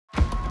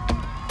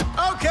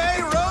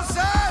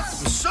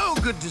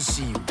good to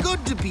see you.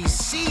 Good to be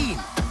seen.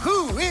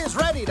 Who is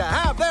ready to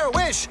have their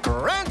wish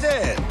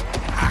granted?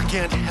 I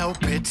can't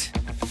help it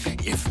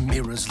if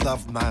mirrors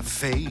love my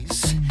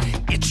face.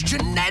 It's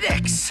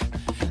genetics.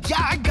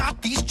 Yeah, I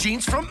got these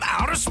genes from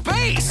outer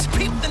space.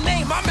 Peep the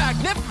name, I'm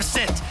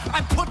magnificent.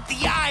 I put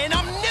the eye and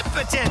I'm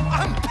omnipotent.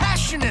 I'm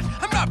passionate,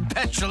 I'm not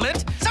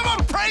petulant.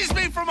 Someone praise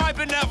me for my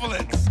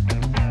benevolence.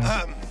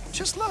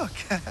 Just look.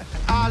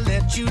 I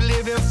let you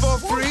live it for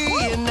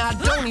free, and I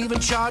don't even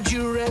charge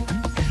you rent.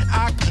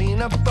 I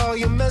clean up all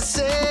your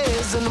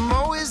messes, and I'm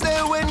always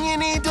there when you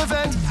need to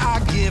vent. I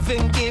give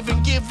and give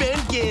and give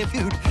and give.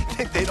 You'd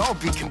think they'd all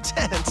be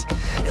content.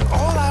 And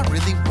all I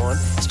really want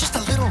is just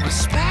a little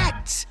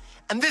respect.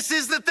 And this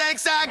is the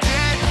thanks I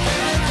get.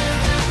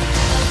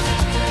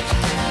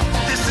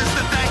 This is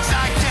the thanks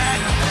I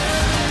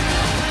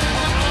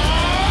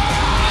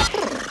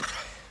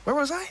get. Where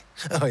was I?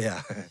 Oh,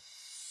 yeah.